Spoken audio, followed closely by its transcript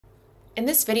In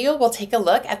this video, we'll take a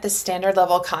look at the standard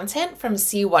level content from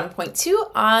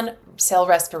C1.2 on cell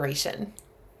respiration.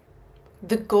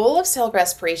 The goal of cell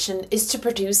respiration is to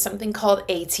produce something called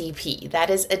ATP, that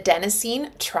is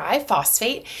adenosine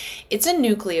triphosphate. It's a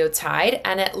nucleotide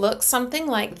and it looks something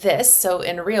like this. So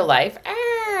in real life,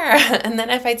 and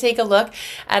then if I take a look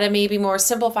at a maybe more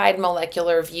simplified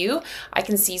molecular view, I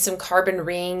can see some carbon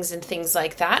rings and things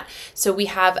like that. So we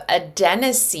have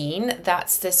adenosine,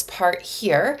 that's this part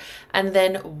here, and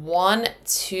then 1,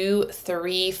 2,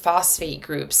 3 phosphate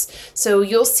groups. So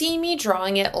you'll see me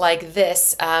drawing it like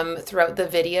this throughout the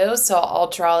video. So I'll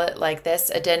draw it like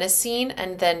this, adenosine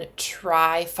and then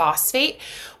triphosphate.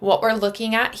 What we're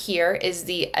looking at here is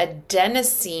the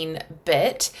adenosine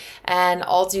bit, and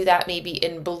I'll do that maybe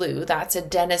in blue. That's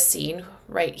adenosine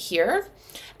right here.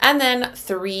 And then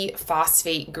 3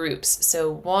 phosphate groups.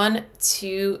 So 1,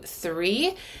 2,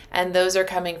 3, and those are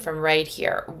coming from right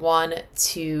here. 1,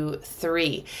 2,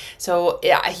 3. So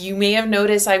yeah, you may have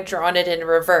noticed I've drawn it in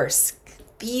reverse.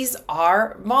 These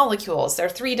are molecules. They're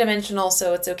three-dimensional,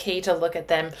 so it's okay to look at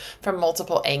them from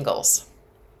multiple angles.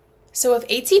 So if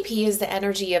ATP is the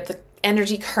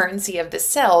energy currency of the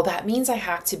cell, that means I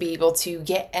have to be able to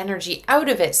get energy out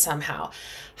of it somehow.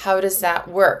 How does that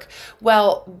work?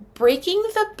 Well, breaking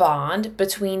the bond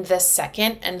between the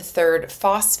second and third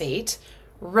phosphate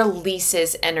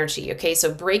releases energy. Okay,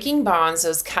 so breaking bonds,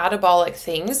 those catabolic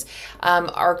things,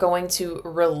 are going to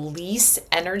release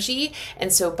energy.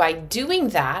 And so by doing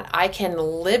that, I can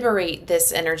liberate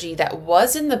this energy that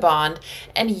was in the bond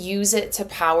and use it to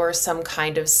power some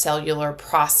kind of cellular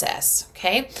process.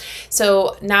 Okay,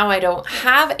 so now I don't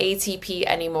have ATP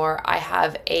anymore. I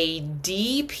have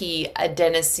ADP,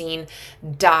 adenosine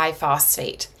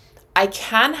diphosphate. I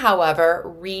can, however,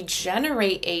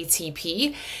 regenerate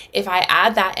ATP. If I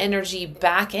add that energy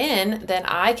back in, then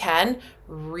I can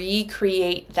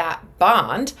recreate that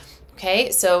bond.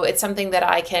 Okay, so it's something that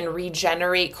I can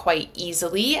regenerate quite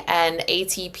easily, and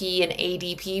ATP and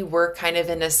ADP work kind of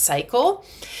in a cycle.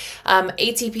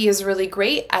 ATP is really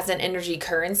great as an energy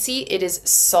currency. It is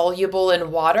soluble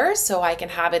in water, so I can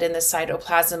have it in the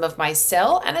cytoplasm of my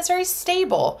cell, and it's very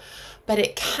stable. But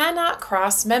it cannot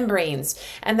cross membranes.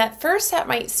 And at first that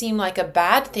might seem like a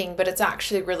bad thing, but it's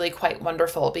actually really quite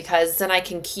wonderful because then I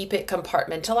can keep it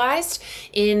compartmentalized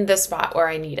in the spot where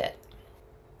I need it.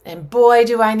 And boy,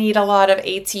 do I need a lot of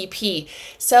ATP.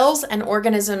 Cells and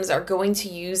organisms are going to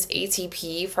use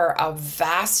ATP for a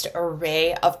vast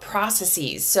array of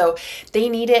processes. So they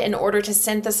need it in order to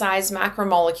synthesize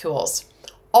macromolecules.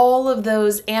 All of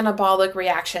those anabolic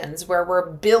reactions where we're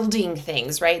building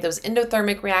things, right? Those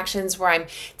endothermic reactions where I'm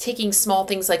taking small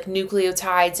things like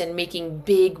nucleotides and making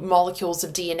big molecules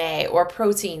of DNA or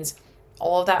proteins.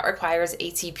 All of that requires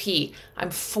ATP. I'm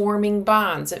forming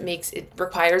bonds. It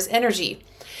requires energy.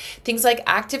 Things like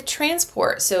active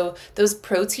transport. So those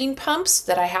protein pumps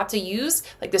that I have to use,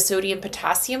 like the sodium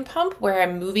potassium pump, where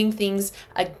I'm moving things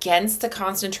against the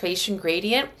concentration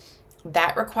gradient,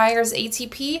 that requires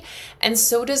ATP, and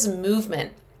so does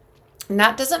movement. And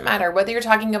that doesn't matter whether you're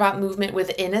talking about movement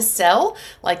within a cell,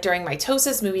 like during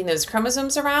mitosis, moving those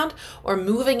chromosomes around, or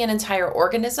moving an entire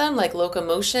organism, like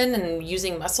locomotion and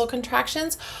using muscle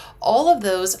contractions. All of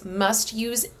those must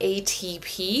use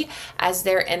ATP as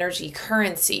their energy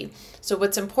currency. So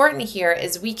what's important here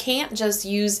is we can't just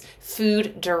use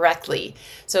food directly.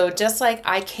 So just like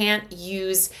I can't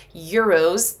use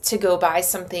euros to go buy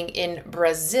something in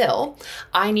Brazil,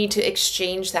 I need to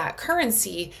exchange that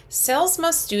currency. Cells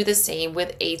must do the same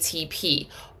with ATP.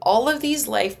 All of these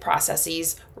life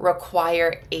processes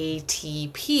require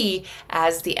ATP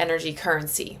as the energy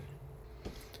currency.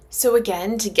 So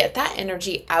again, to get that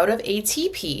energy out of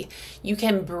ATP, you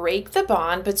can break the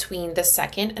bond between the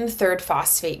second and third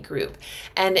phosphate group.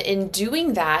 And in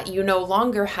doing that, you no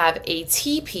longer have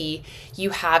ATP, you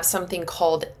have something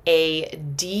called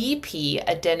ADP,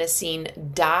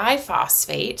 adenosine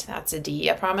diphosphate. That's a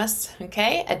D, I promise,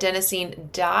 okay? Adenosine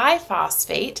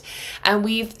diphosphate. And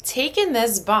we've taken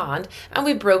this bond and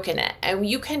we've broken it. And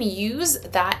you can use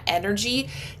that energy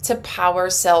to power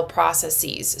cell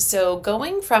processes. So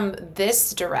going from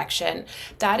this direction,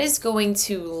 that is going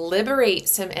to liberate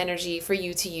some energy for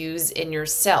you to use in your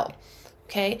cell.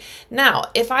 Okay, now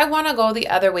if I want to go the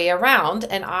other way around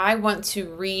and I want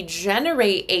to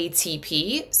regenerate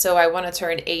ATP, so I want to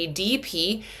turn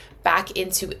ADP back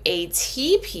into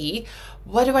ATP,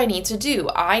 what do I need to do?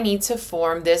 I need to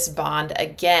form this bond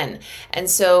again. And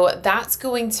so that's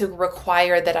going to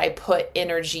require that I put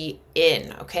energy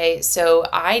in, okay? So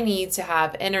I need to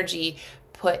have energy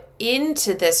put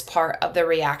into this part of the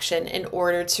reaction in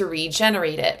order to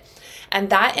regenerate it. And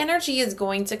that energy is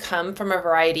going to come from a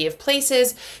variety of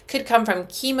places, could come from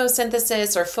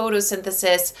chemosynthesis or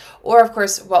photosynthesis, or of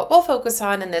course, what we'll focus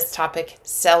on in this topic,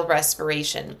 cell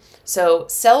respiration. So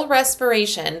cell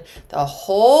respiration, the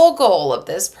whole goal of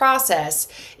this process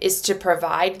is to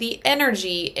provide the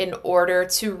energy in order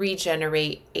to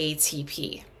regenerate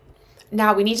ATP.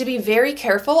 Now, we need to be very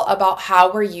careful about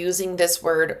how we're using this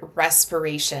word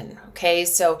respiration, okay?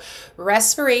 So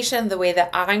respiration, the way that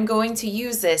I'm going to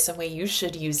use this and the way you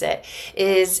should use it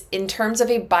is in terms of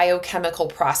a biochemical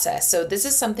process. So this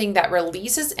is something that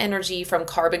releases energy from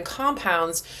carbon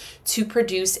compounds to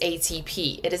produce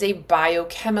ATP. It is a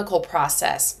biochemical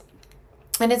process,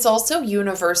 and it's also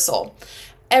universal.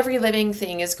 Every living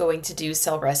thing is going to do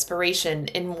cell respiration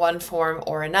in one form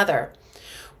or another.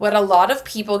 What a lot of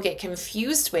people get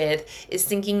confused with is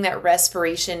thinking that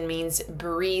respiration means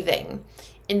breathing.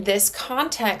 In this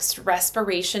context,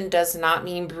 respiration does not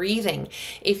mean breathing.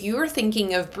 If you're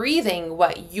thinking of breathing,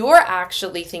 what you're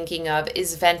actually thinking of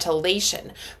is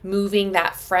ventilation, moving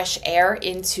that fresh air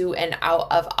into and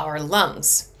out of our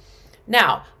lungs.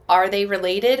 Now, are they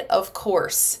related? Of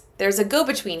course. There's a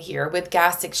go-between here with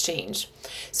gas exchange.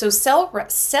 So cell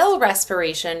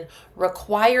respiration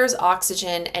requires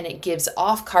oxygen and it gives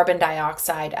off carbon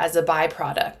dioxide as a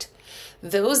byproduct.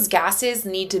 Those gases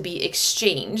need to be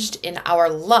exchanged in our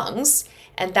lungs,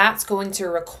 and that's going to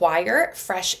require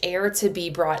fresh air to be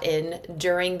brought in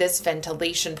during this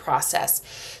ventilation process.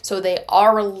 So they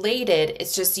are related.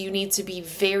 It's just you need to be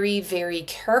very, very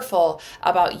careful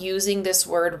about using this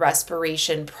word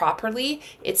respiration properly.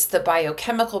 It's the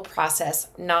biochemical process,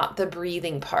 not the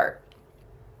breathing part.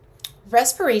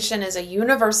 Respiration is a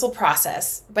universal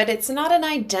process, but it's not an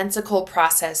identical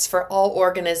process for all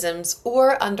organisms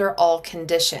or under all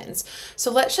conditions. So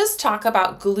let's just talk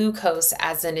about glucose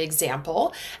as an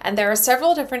example. And there are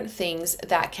several different things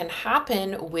that can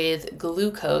happen with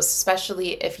glucose,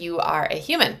 especially if you are a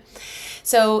human.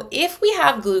 So if we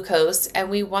have glucose and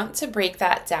we want to break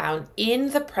that down in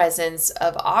the presence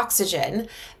of oxygen,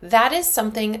 that is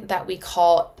something that we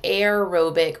call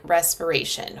aerobic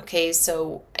respiration. Okay,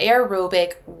 so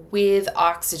aerobic with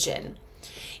oxygen.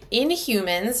 In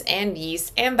humans and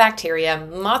yeast and bacteria,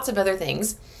 lots of other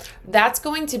things, that's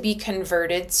going to be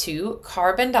converted to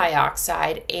carbon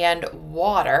dioxide and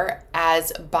water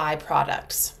as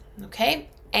byproducts. Okay,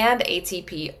 and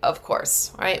ATP, of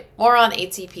course. All right, more on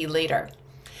ATP later.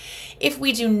 If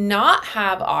we do not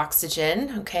have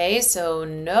oxygen, okay, so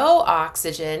no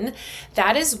oxygen,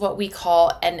 that is what we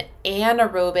call an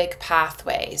anaerobic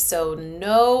pathway. So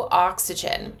no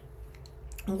oxygen.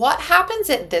 What happens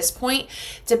at this point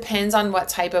depends on what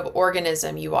type of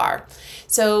organism you are.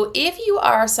 So if you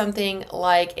are something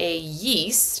like a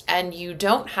yeast and you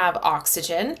don't have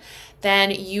oxygen,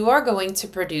 then you are going to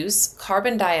produce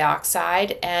carbon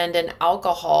dioxide and an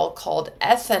alcohol called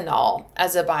ethanol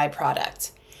as a byproduct.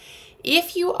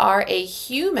 If you are a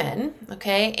human,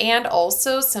 okay, and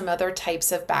also some other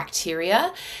types of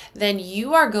bacteria, then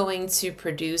you are going to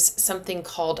produce something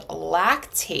called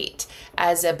lactate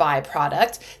as a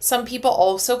byproduct. Some people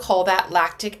also call that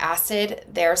lactic acid.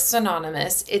 They're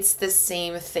synonymous. It's the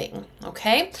same thing,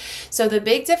 okay? So the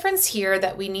big difference here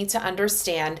that we need to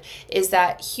understand is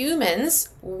that humans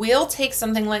will take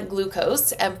something like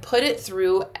glucose and put it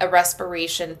through a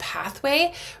respiration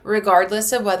pathway,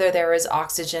 regardless of whether there is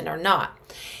oxygen or not.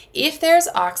 If there's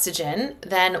oxygen,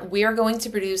 then we're going to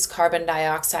produce carbon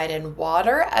dioxide and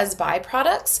water as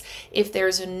byproducts. If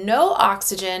there's no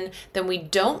oxygen, then we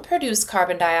don't produce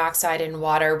carbon dioxide and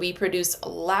water. We produce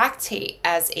lactate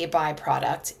as a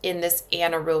byproduct in this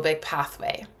anaerobic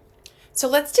pathway. So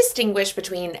let's distinguish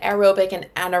between aerobic and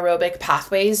anaerobic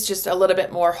pathways just a little bit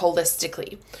more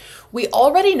holistically. We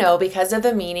already know, because of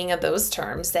the meaning of those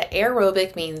terms, that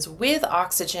aerobic means with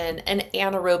oxygen and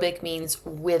anaerobic means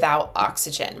without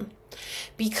oxygen.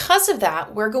 Because of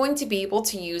that, we're going to be able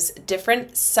to use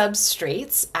different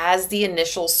substrates as the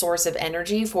initial source of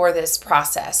energy for this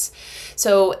process.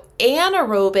 So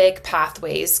anaerobic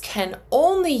pathways can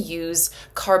only use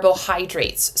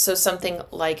carbohydrates, so something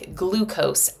like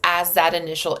glucose, as that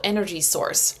initial energy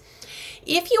source.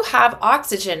 If you have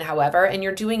oxygen, however, and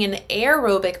you're doing an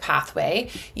aerobic pathway,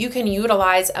 you can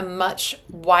utilize a much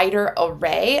wider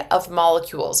array of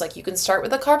molecules. Like you can start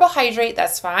with a carbohydrate,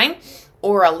 that's fine,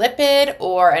 or a lipid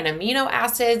or an amino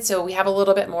acid. So we have a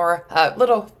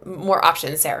little more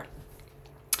options there.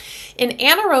 In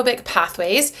anaerobic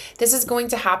pathways, this is going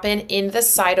to happen in the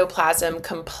cytoplasm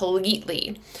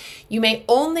completely. You may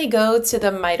only go to the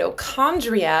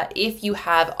mitochondria if you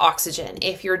have oxygen,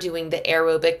 if you're doing the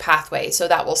aerobic pathway. So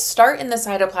that will start in the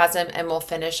cytoplasm and will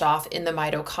finish off in the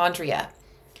mitochondria.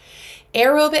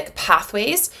 Aerobic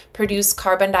pathways produce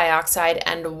carbon dioxide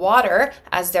and water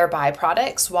as their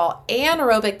byproducts, while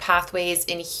anaerobic pathways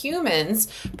in humans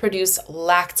produce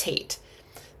lactate.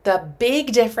 The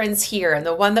big difference here, and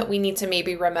the one that we need to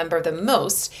maybe remember the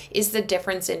most, is the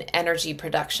difference in energy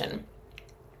production.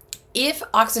 If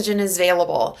oxygen is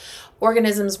available,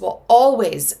 organisms will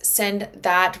always send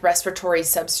that respiratory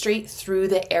substrate through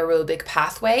the aerobic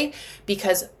pathway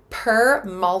because per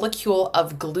molecule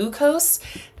of glucose,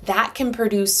 that can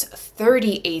produce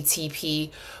 30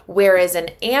 ATP, whereas an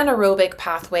anaerobic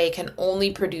pathway can only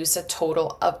produce a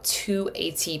total of 2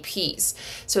 ATPs.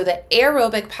 So the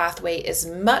aerobic pathway is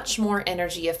much more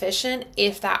energy efficient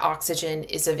if that oxygen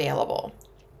is available.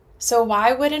 So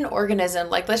why would an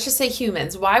organism, like let's just say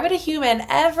humans, why would a human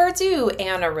ever do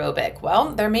anaerobic?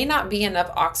 Well, there may not be enough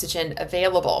oxygen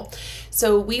available.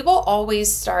 So we will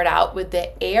always start out with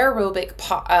the aerobic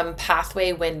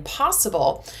pathway when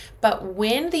possible, but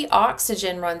when the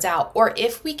oxygen runs out, or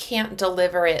if we can't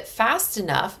deliver it fast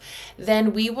enough,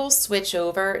 then we will switch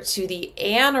over to the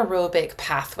anaerobic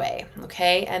pathway,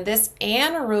 okay? And this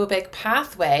anaerobic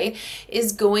pathway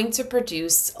is going to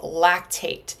produce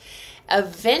lactate.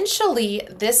 Eventually,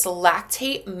 this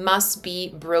lactate must be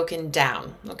broken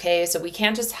down, okay? So we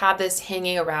can't just have this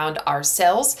hanging around our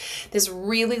cells. This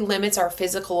really limits our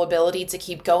physical ability to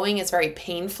keep going. It's very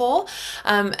painful.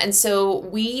 And so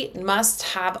we must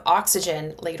have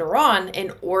oxygen later on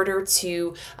in order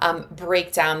to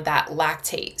break down that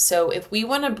lactate. So if we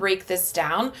want to break this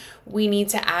down, we need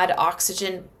to add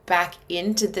oxygen back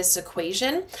into this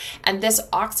equation, and this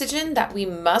oxygen that we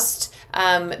must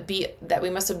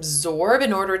absorb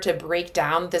in order to break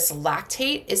down this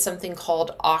lactate is something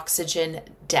called oxygen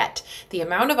debt. The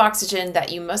amount of oxygen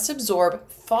that you must absorb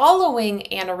following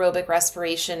anaerobic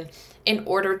respiration in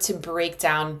order to break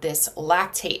down this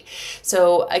lactate.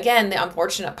 So again, the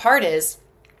unfortunate part is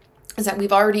that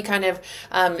we've already kind of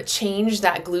changed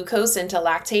that glucose into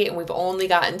lactate, and we've only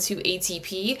gotten to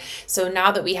ATP. So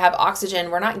now that we have oxygen,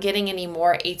 we're not getting any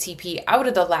more ATP out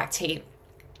of the lactate.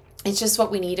 It's just what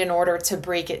we need in order to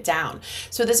break it down.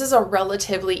 So this is a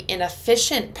relatively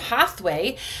inefficient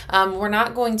pathway. We're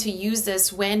not going to use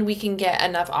this when we can get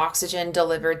enough oxygen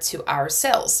delivered to our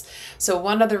cells. So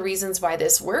one of the reasons why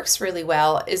this works really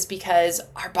well is because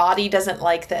our body doesn't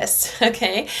like this,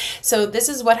 okay? So this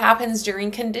is what happens during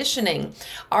conditioning.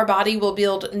 Our body will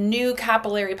build new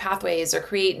capillary pathways or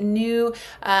create new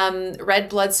red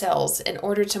blood cells in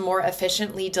order to more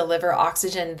efficiently deliver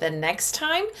oxygen the next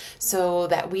time, so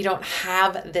that we don't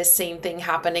have this same thing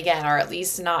happen again, or at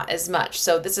least not as much.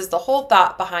 So this is the whole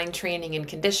thought behind training and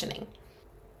conditioning.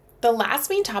 The last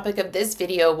main topic of this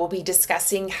video will be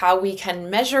discussing how we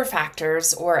can measure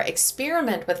factors or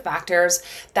experiment with factors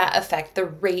that affect the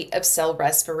rate of cell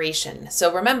respiration.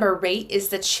 So remember, rate is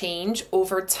the change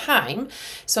over time.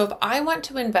 So if I want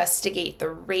to investigate the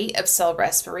rate of cell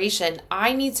respiration,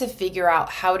 I need to figure out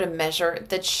how to measure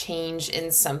the change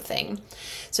in something.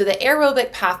 So the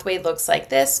aerobic pathway looks like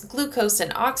this. Glucose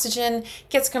and oxygen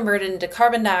gets converted into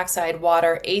carbon dioxide,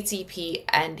 water, ATP,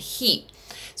 and heat.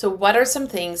 So what are some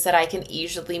things that I can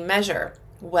easily measure?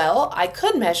 Well, I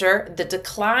could measure the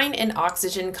decline in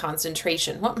oxygen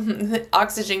concentration.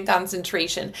 Oxygen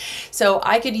concentration. So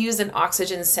I could use an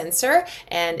oxygen sensor,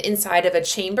 and inside of a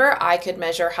chamber, I could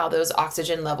measure how those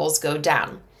oxygen levels go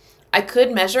down. I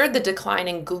could measure the decline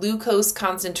in glucose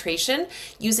concentration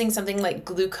using something like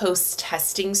glucose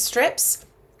testing strips.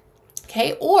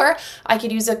 Okay, or I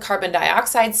could use a carbon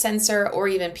dioxide sensor, or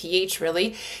even pH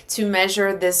really, to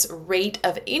measure this rate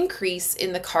of increase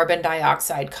in the carbon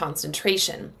dioxide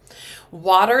concentration.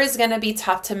 Water is going to be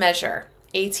tough to measure.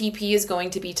 ATP is going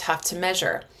to be tough to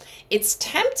measure. It's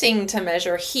tempting to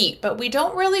measure heat, but we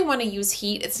don't really want to use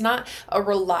heat. It's not a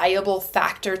reliable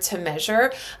factor to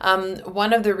measure.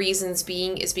 One of the reasons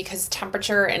being is because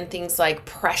temperature and things like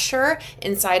pressure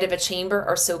inside of a chamber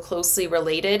are so closely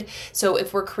related. So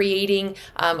if we're creating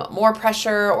more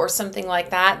pressure or something like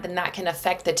that, then that can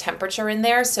affect the temperature in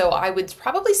there. So I would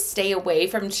probably stay away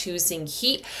from choosing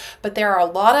heat, but there are a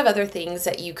lot of other things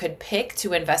that you could pick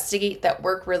to investigate that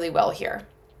work really well here.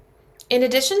 In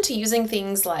addition to using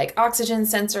things like oxygen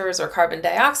sensors or carbon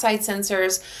dioxide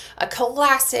sensors, a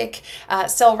classic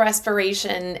cell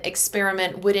respiration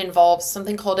experiment would involve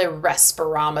something called a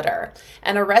respirometer.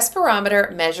 And a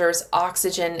respirometer measures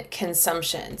oxygen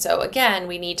consumption. So again,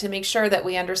 we need to make sure that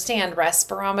we understand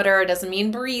respirometer doesn't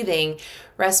mean breathing.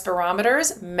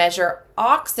 respirometers measure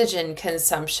oxygen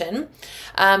consumption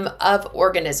of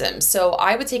organisms. So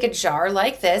I would take a jar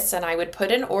like this and I would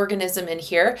put an organism in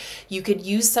here. You could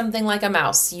use something like a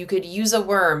mouse. You could use a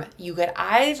worm. You could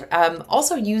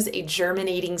also use a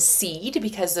germinating seed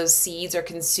because those seeds are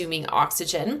consuming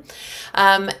oxygen.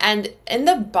 And in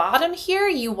the bottom here,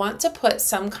 you want to put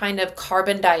some kind of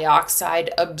carbon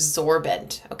dioxide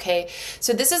absorbent. Okay,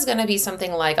 so this is going to be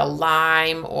something like a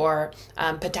lime or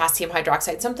potassium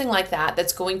hydroxide, something like that,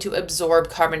 that's going to absorb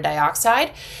carbon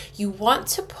dioxide. You want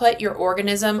to put your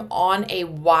organism on a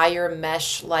wire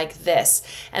mesh like this.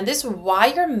 And this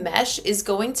wire mesh is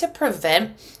going to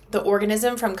prevent the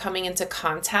organism from coming into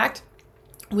contact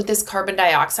with this carbon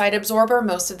dioxide absorber.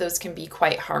 Most of those can be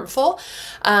quite harmful,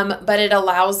 but it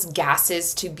allows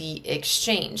gases to be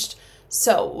exchanged.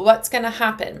 So what's going to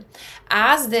happen?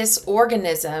 As this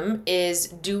organism is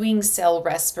doing cell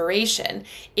respiration,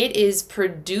 it is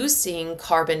producing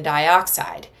carbon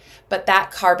dioxide, but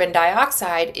that carbon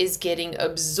dioxide is getting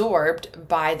absorbed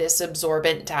by this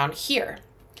absorbent down here.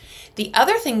 The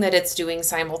other thing that it's doing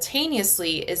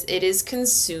simultaneously is it is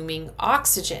consuming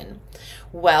oxygen.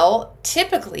 Well,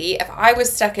 typically, if I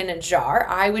was stuck in a jar,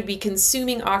 I would be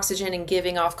consuming oxygen and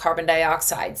giving off carbon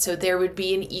dioxide. So there would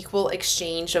be an equal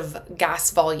exchange of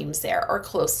gas volumes there, or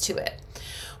close to it.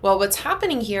 Well, what's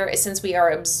happening here is since we are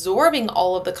absorbing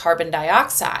all of the carbon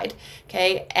dioxide,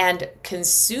 okay, and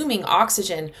consuming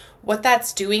oxygen, what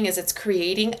that's doing is it's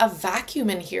creating a vacuum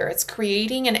in here. It's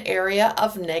creating an area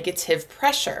of negative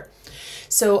pressure.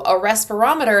 So a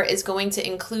respirometer is going to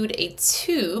include a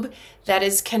tube that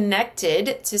is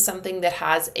connected to something that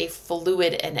has a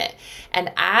fluid in it.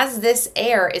 And as this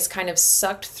air is kind of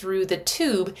sucked through the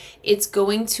tube, it's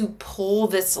going to pull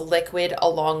this liquid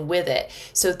along with it.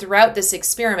 So throughout this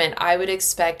experiment, I would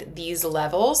expect these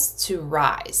levels to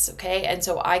rise, okay? And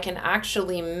so I can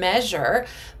actually measure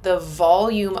the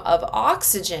volume of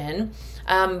oxygen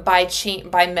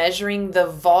by measuring the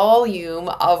volume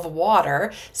of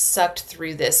water sucked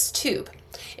through this tube.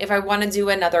 If I want to do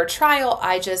another trial,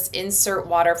 I just insert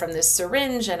water from this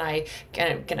syringe and I'm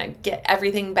gonna get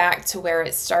everything back to where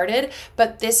it started.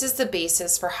 But this is the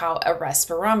basis for how a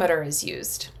respirometer is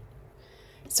used.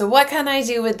 So what can I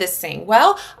do with this thing?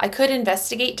 Well, I could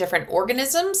investigate different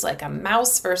organisms like a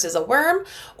mouse versus a worm,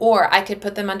 or I could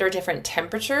put them under different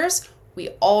temperatures. We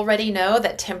already know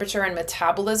that temperature and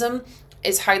metabolism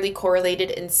is highly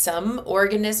correlated in some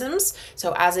organisms.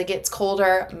 So as it gets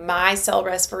colder, my cell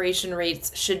respiration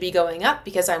rates should be going up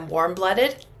because I'm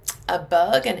warm-blooded. A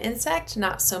bug, an insect,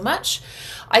 not so much.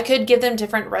 I could give them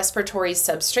different respiratory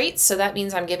substrates. So that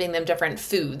means I'm giving them different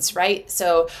foods, right?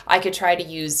 So I could try to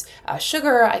use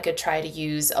sugar, I could try to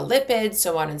use a lipid,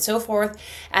 so on and so forth.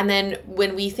 And then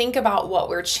when we think about what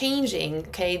we're changing,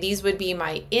 okay, these would be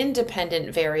my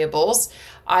independent variables.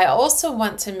 I also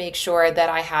want to make sure that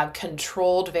I have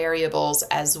controlled variables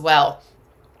as well.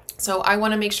 So I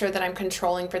want to make sure that I'm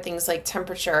controlling for things like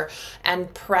temperature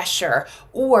and pressure,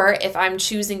 or if I'm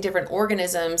choosing different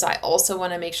organisms, I also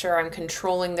want to make sure I'm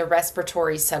controlling the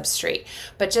respiratory substrate.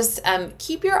 But just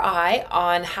keep your eye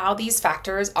on how these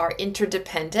factors are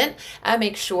interdependent and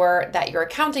make sure that you're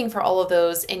accounting for all of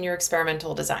those in your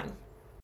experimental design.